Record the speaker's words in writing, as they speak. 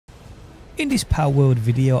In this Palworld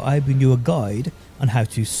video, I bring you a guide on how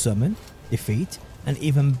to summon, defeat, and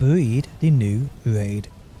even breed the new raid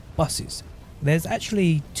bosses. There's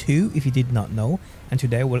actually two if you did not know, and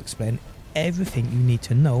today we'll explain everything you need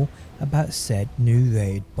to know about said new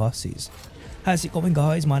raid bosses. How's it going,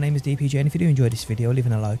 guys? My name is DPJ, and if you do enjoy this video,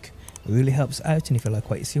 leaving a like really helps out, and if you like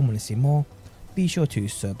what you see and want to see more, be sure to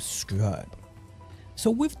subscribe. So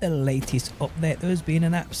with the latest update, there's been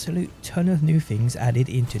an absolute ton of new things added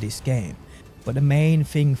into this game, but the main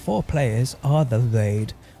thing for players are the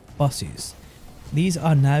raid bosses. These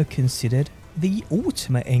are now considered the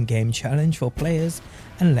ultimate in-game challenge for players,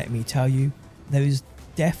 and let me tell you, there is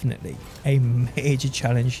definitely a major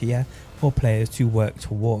challenge here for players to work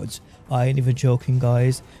towards. I ain't even joking,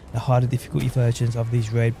 guys. The harder difficulty versions of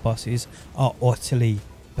these raid bosses are utterly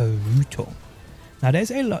brutal. Now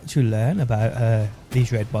there's a lot to learn about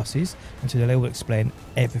these raid bosses, and today I will explain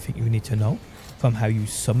everything you need to know, from how you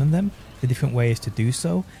summon them, the different ways to do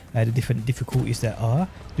so, the different difficulties there are,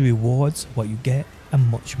 the rewards, what you get, and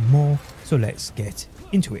much more. So let's get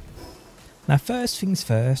into it. Now first things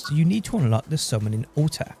first, you need to unlock the summoning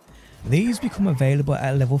altar. These become available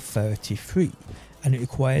at level 33, and it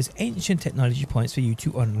requires ancient technology points for you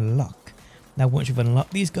to unlock. Now once you've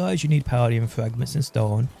unlocked these guys, you need Palworld fragments and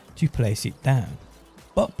stone to place it down.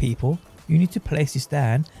 But people, you need to place this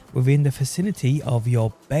down within the vicinity of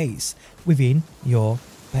your base, within your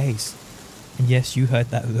base. And yes, you heard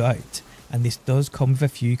that right, and this does come with a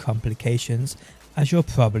few complications, as you're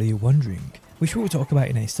probably wondering, which we'll talk about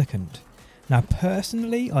in a second. Now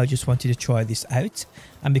personally, I just wanted to try this out,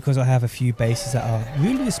 and because I have a few bases that are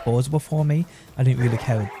really disposable for me, I didn't really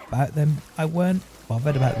care about them. I weren't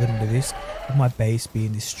bothered about running the risk of my base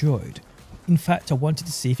being destroyed. In fact, I wanted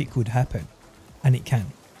to see if it could happen, and it can.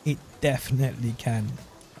 It definitely can.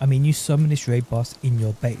 I mean, you summon this raid boss in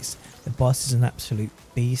your base. The boss is an absolute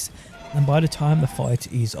beast, and by the time the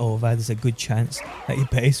fight is over, there's a good chance that your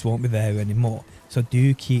base won't be there anymore. So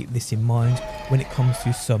do keep this in mind when it comes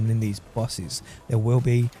to summoning these bosses. There will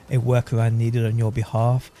be a workaround needed on your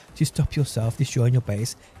behalf to stop yourself destroying your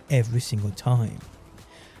base every single time.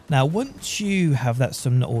 Now once you have that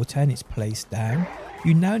summon altar and it's placed down,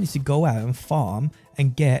 you now need to go out and farm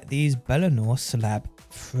and get these Bellanoir Slab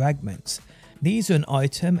fragments. These are an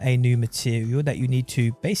item, a new material that you need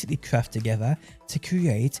to basically craft together to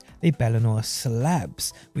create the Bellanoir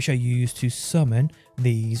Slabs, which are used to summon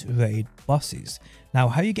these raid bosses. Now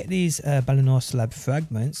how you get these Bellanoir Slab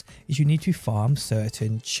fragments is you need to farm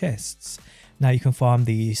certain chests. Now you can farm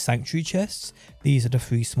the sanctuary chests. These are the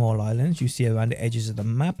 3 small islands you see around the edges of the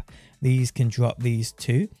map. These can drop these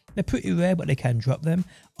too. They're pretty rare, but they can drop them.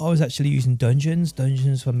 I was actually using dungeons.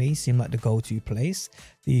 Dungeons for me seem like the go-to place.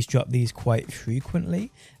 These drop these quite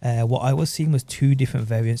frequently. What I was seeing was 2 different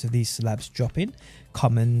variants of these slabs dropping,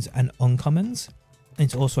 commons and uncommons. And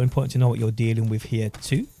it's also important to know what you're dealing with here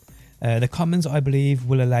too. The commons, I believe,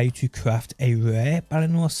 will allow you to craft a rare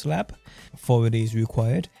Bellanoir slab. 4 of these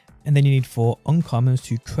required. And then you need 4 uncommons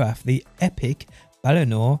to craft the epic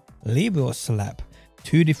Bellanoir slab.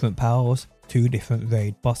 2 different powers, 2 different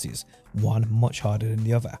raid bosses, one much harder than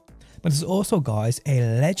the other. But there's also, guys, a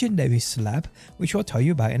legendary slab, which I'll tell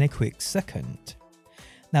you about in a quick second.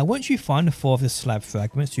 Now once you find the 4 of the slab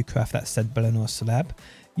fragments to craft that said Bellanoir slab,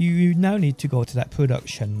 you now need to go to that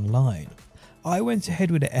production line. I went ahead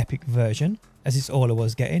with the epic version, as it's all I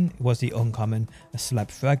was getting. It was the uncommon slab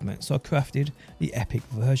fragment, so I crafted the epic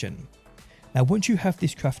version. Now once you have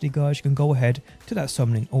this crafted, guys, you can go ahead to that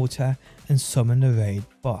summoning altar and summon the raid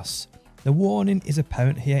boss. The warning is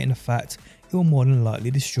apparent here in the fact it will more than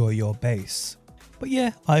likely destroy your base. But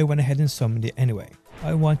yeah, I went ahead and summoned it anyway.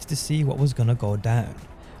 I wanted to see what was gonna go down.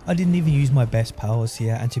 I didn't even use my best powers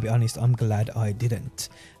here, and to be honest, I'm glad I didn't,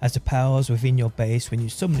 as the powers within your base when you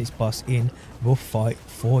summon this boss in will fight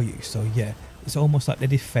for you. So yeah, it's almost like they're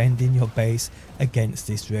defending your base against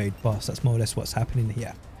this raid boss. That's more or less what's happening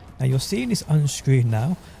here. Now you're seeing this on screen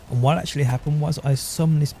now, and what actually happened was I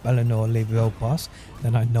summoned this Bellanoir boss,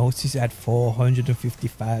 then I noticed it had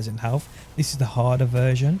 450,000 health. This is the harder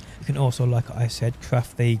version. You can also, like I said,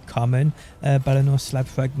 craft the common Bellanoir slab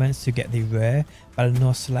fragments to get the rare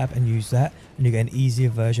Bellanoir slab and use that, and you get an easier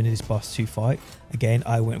version of this boss to fight. Again,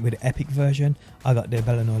 I went with the epic version. I got the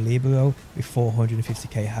Bellanoir with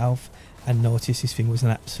 450k health, and noticed this thing was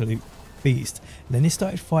an absolute beast. And then it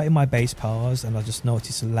started fighting my base powers, and I just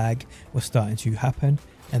noticed lag was starting to happen,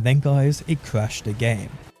 and then, guys, it crashed the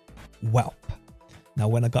game. Welp. Now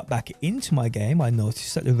when I got back into my game, I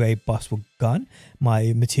noticed that the raid boss was gone,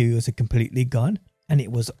 my materials are completely gone, and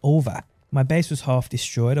it was over. My base was half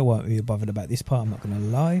destroyed. I wasn't really bothered about this part, I'm not gonna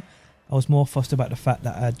lie. I was more fussed about the fact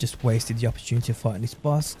that I had just wasted the opportunity of fighting this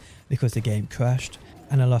boss because the game crashed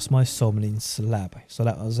and I lost my summoning slab, so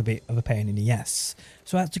that was a bit of a pain in the ass.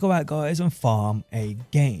 So I had to go out, guys, and farm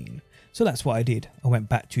again. So that's what I did. I went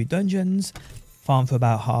back to dungeons, farmed for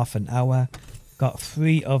about half an hour, got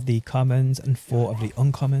 3 of the commons and 4 of the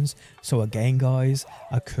uncommons. So again, guys,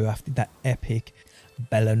 I crafted that epic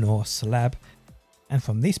Bellanoir Slab. And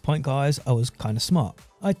from this point, guys, I was kind of smart.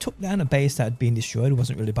 I took down a base that had been destroyed,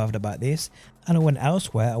 wasn't really bothered about this, and I went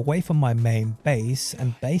elsewhere away from my main base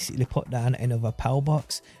and basically put down another power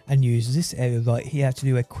box and used this area right here to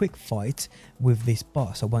do a quick fight with this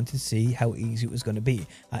boss. I wanted to see how easy it was going to be.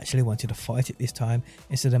 I actually wanted to fight it this time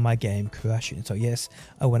instead of my game crashing. So yes,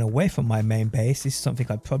 I went away from my main base. This is something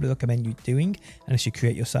I'd probably recommend you doing, unless you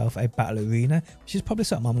create yourself a battle arena, which is probably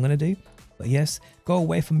something I'm going to do. But yes, go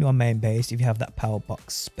away from your main base if you have that power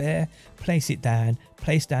box spare, place it down,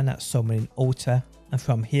 place down that summoning altar, and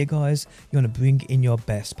from here, guys, you want to bring in your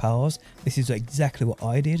best powers. This is exactly what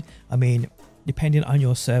I did. I mean, depending on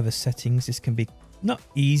your server settings, this can be not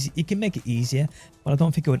easy. You can make it easier, but I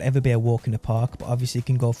don't think it would ever be a walk in the park. But obviously you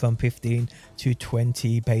can go from 15 to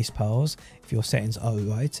 20 base powers if your settings are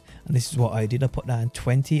right, and this is what I did. I put down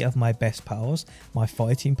 20 of my best powers, my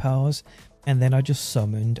fighting powers, and then I just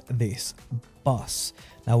summoned this boss.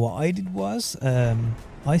 Now what I did was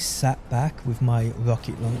I sat back with my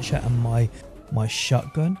rocket launcher and my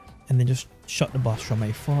shotgun and then just shot the boss from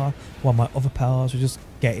afar while my other powers were just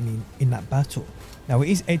getting in that battle. Now it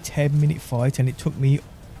is a 10-minute fight and it took me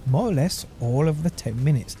more or less all of the 10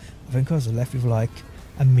 minutes. I think I was left with like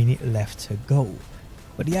a minute left to go.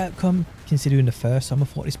 But the outcome, considering the first time I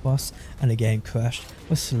fought this boss and the game crashed,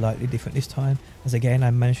 was slightly different this time, as again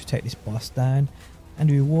I managed to take this boss down, and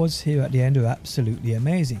the rewards here at the end are absolutely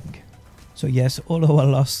amazing. So yes, although I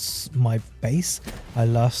lost my base, I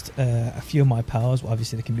lost a few of my powers, but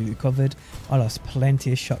obviously they can be recovered. I lost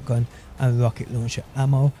plenty of shotgun and rocket launcher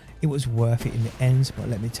ammo. It was worth it in the end, but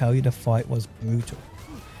let me tell you, the fight was brutal.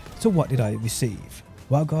 So what did I receive?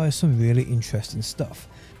 Well guys, some really interesting stuff.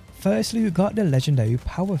 Firstly, we got the legendary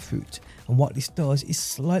power fruit, and what this does is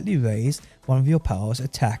slightly raise one of your powers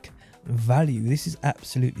attack value. This is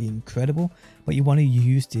absolutely incredible, but you want to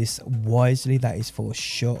use this wisely, that is for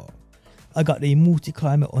sure. I got the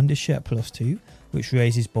multi-climber undershirt +2, which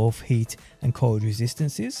raises both heat and cold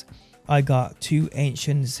resistances. I got 2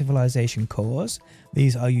 ancient civilization cores.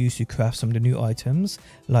 These are used to craft some of the new items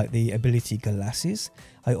like the ability glasses.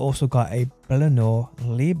 I also got a Bellanoir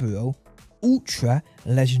Slabs ultra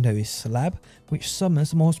legendary slab, which summons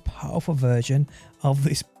the most powerful version of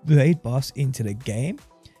this raid boss into the game.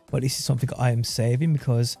 But this is something I am saving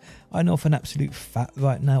because I know for an absolute fact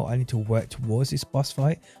right now I need to work towards this boss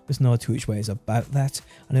fight. There's no two which ways about that.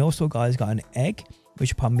 And I also, guys, got an egg,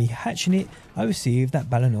 which upon me hatching it, I received that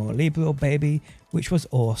Bellanoir Slabs baby, which was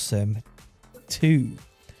awesome too.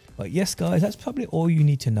 But yes, guys, that's probably all you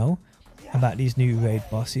need to know about these new raid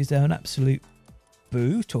bosses. They're an absolute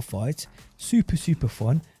brutal fight, super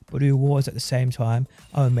fun, but the rewards at the same time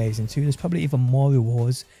are amazing too. There's probably even more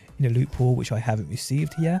rewards in the loot pool which I haven't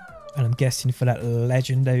received here, and I'm guessing for that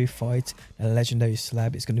legendary fight, the legendary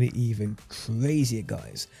slab, it's going to be even crazier,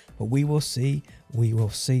 guys. But we will see,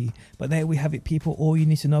 But there we have it, people, all you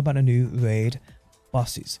need to know about the new raid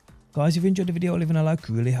bosses. Guys, if you enjoyed the video, leaving a like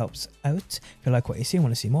really helps out. If you like what you see and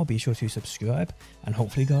want to see more, be sure to subscribe, and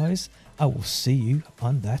hopefully, guys, I will see you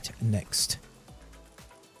on that next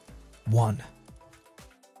one.